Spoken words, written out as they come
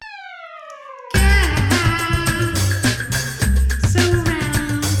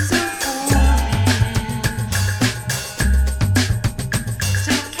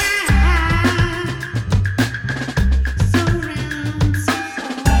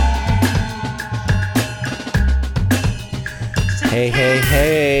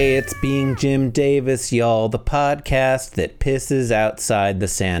Hey, it's Being Jim Davis, y'all, the podcast that pisses outside the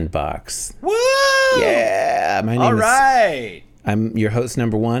sandbox. Woo! Yeah, my name is... I'm your host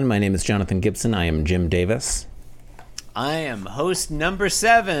number 1. My name is Jonathan Gibson. I am Jim Davis. I am host number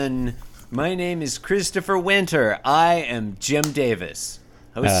 7. My name is Christopher Winter. I am Jim Davis.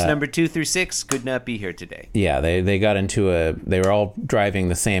 Hosts number 2 through 6 could not be here today. Yeah, they got into they were all driving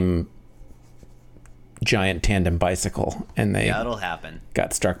the same giant tandem bicycle, and that'll happen.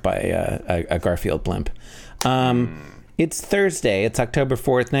 Got struck by a Garfield blimp. It's Thursday. It's October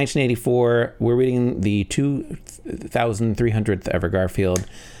 4th, 1984. We're reading the 2,300th ever Garfield.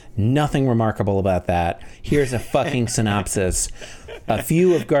 Nothing remarkable about that. Here's a fucking synopsis. A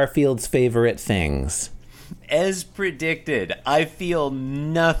few of Garfield's favorite things. As predicted, I feel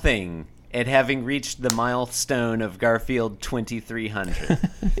nothing at having reached the milestone of Garfield 2300.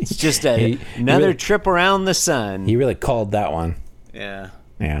 It's just another trip around the sun. He really called that one. Yeah.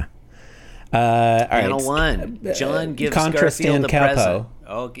 Yeah. All Panel right. 1. John gives Contra Garfield Stan a Cowpo. present.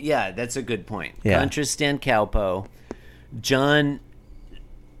 Oh, yeah, that's a good point. Yeah. Contra Stan Cowpo. John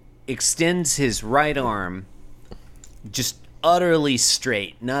extends his right arm just utterly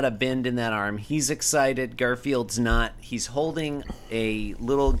straight, not a bend in that arm. He's excited. Garfield's not. He's holding a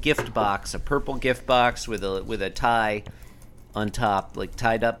little gift box, a purple gift box with a tie on top, like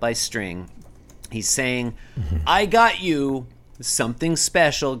tied up by string. He's saying, "I got you something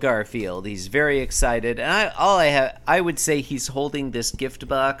special, Garfield." He's very excited, and I would say he's holding this gift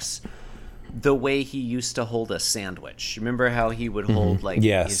box the way he used to hold a sandwich. Remember how he would hold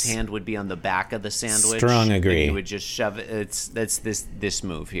his hand would be on the back of the sandwich? Strong agree. And he would just shove it. That's this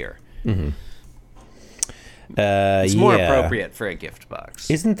move here. Mm-hmm. It's more appropriate for a gift box.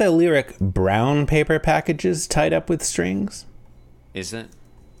 Isn't the lyric brown paper packages tied up with strings? Isn't?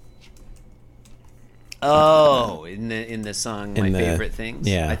 Oh, in the song My Favorite Things?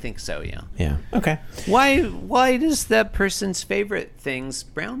 Yeah. I think so, yeah. Yeah. Okay. Why does that person's favorite things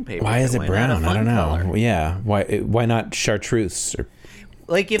brown paper? Why is it brown? I don't know. Color? Yeah. Why not chartreuse or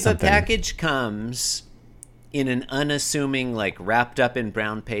like if something? A package comes in an unassuming, like wrapped up in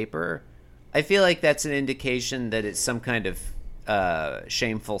brown paper, I feel like that's an indication that it's some kind of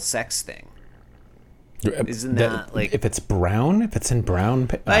shameful sex thing. Isn't that like if it's brown? If it's in brown,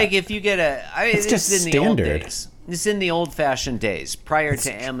 like if you get it's just in the standard. Old days. It's in the old-fashioned days prior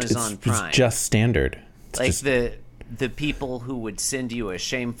to Amazon Prime. It's just standard. It's like just, the people who would send you a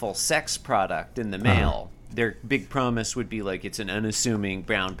shameful sex product in the mail. Their big promise would be like, it's an unassuming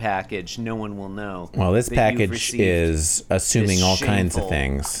brown package. No one will know. Well, this package is assuming all kinds of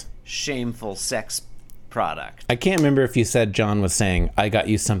things. Shameful sex product. I can't remember if you said John was saying, "I got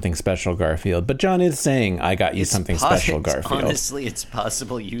you something special, Garfield," but John is saying, "I got you something special, Garfield." Honestly, it's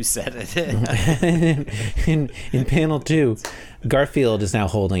possible you said it. in panel 2, Garfield is now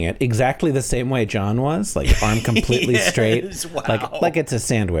holding it exactly the same way John was, like arm completely straight, wow. like it's a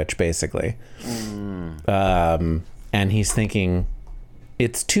sandwich, basically. And he's thinking,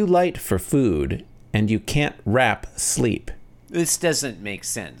 "It's too light for food, and you can't wrap sleep." This doesn't make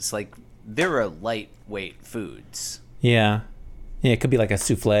sense. Like, there are lightweight foods. Yeah, it could be like a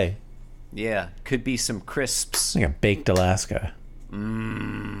souffle. Yeah, could be some crisps. Like a baked Alaska.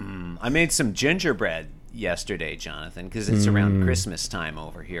 I made some gingerbread yesterday, Jonathan, because it's around Christmas time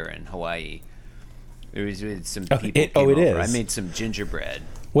over here in Hawaii. There was some people came over. It is. I made some gingerbread.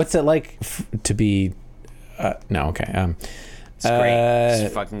 What's it like to be... no, okay. It's great.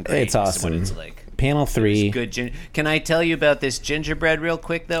 It's fucking great. It's awesome. That's what it's like. Panel 3. Good Can I tell you about this gingerbread real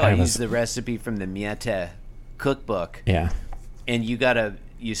quick, though? I used the recipe from the Miete cookbook. Yeah. And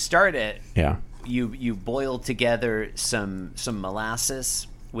you start it. Yeah. You boil together some molasses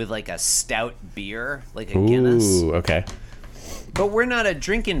with like a stout beer, like a Guinness. Ooh, okay. But we're not a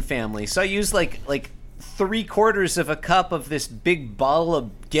drinking family, so I use like 3/4 of a cup of this big bottle of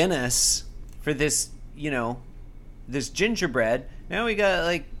Guinness for this, this gingerbread. Now we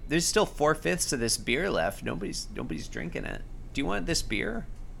got there's still 4/5 of this beer left. Nobody's drinking it. Do you want this beer?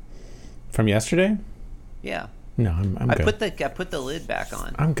 From yesterday? Yeah. No, I'm good. I put the lid back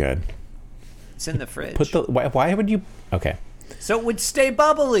on. I'm good. It's in the fridge. Why would you? Okay. So it would stay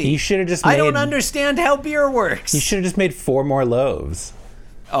bubbly. You should have just. I don't understand how beer works. You should have just made 4 more loaves.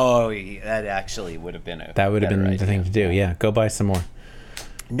 Oh, that actually would have been the thing to do. Yeah, go buy some more.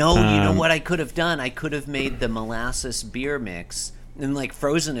 No, you know what I could have done? I could have made the molasses beer mix and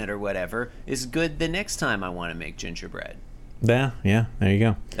frozen it or whatever. Is good the next time I want to make gingerbread. Yeah, there you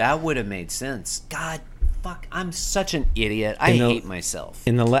go. That would have made sense. God, fuck, I'm such an idiot. I hate myself.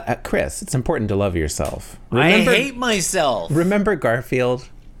 Chris, it's important to love yourself. I hate myself. Remember Garfield?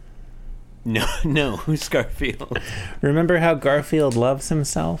 No, who's Garfield? Remember how Garfield loves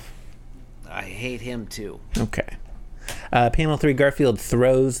himself? I hate him too. Okay. Panel 3, Garfield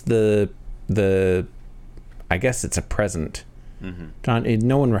throws the I guess it's a present. Mm-hmm. John,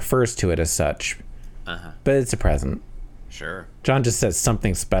 no one refers to it as such, but it's a present. Sure. John just says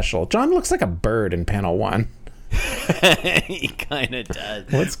something special. John looks like a bird in panel 1. He kind of does.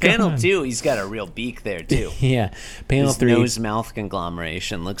 What's going Panel on? 2, he's got a real beak there too. Yeah. Panel His 3. nose-mouth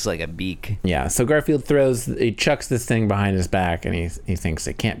conglomeration looks like a beak. Yeah, so Garfield he chucks this thing behind his back, and he thinks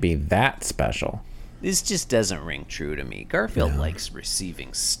it can't be that special. This just doesn't ring true to me. Garfield likes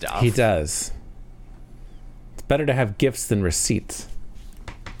receiving stuff. He does. It's better to have gifts than receipts.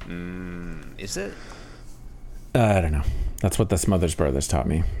 Is it? I don't know. That's what the Smothers Brothers taught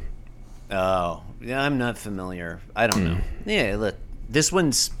me. Oh, yeah, I'm not familiar. I don't know. Yeah, look, this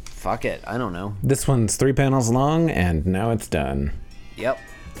one's, fuck it, I don't know. This one's 3 panels long, and now it's done. Yep.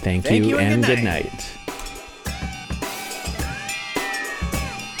 Thank you and good night.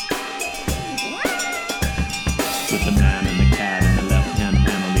 With the man and the cat in the left-hand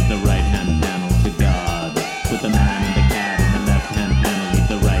panel, leave the right-hand panel to God. With the man and the cat in the left-hand panel, leave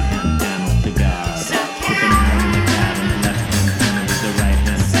the right-hand panel to God. With the man and the cat in the left-hand panel, leave the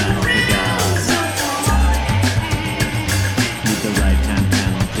right-hand panel to God. Leave the right-hand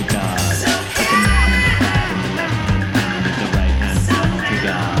panel to God. With the man and the cat in the left-hand panel, leave the right-hand panel to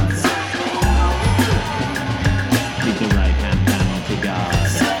God. Leave the right-hand panel to God.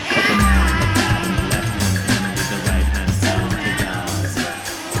 With the man and the cat in the left-hand panel, leave the right-hand panel to God.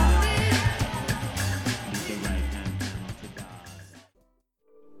 Leave the right-hand panel to God.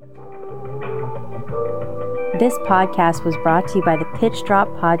 This podcast was brought to you by the Pitch Drop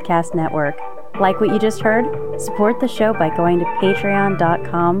Podcast Network. Like what you just heard? Support the show by going to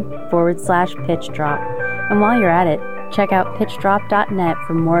patreon.com/pitchdrop. And while you're at it, check out pitchdrop.net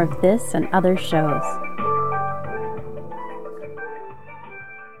for more of this and other shows.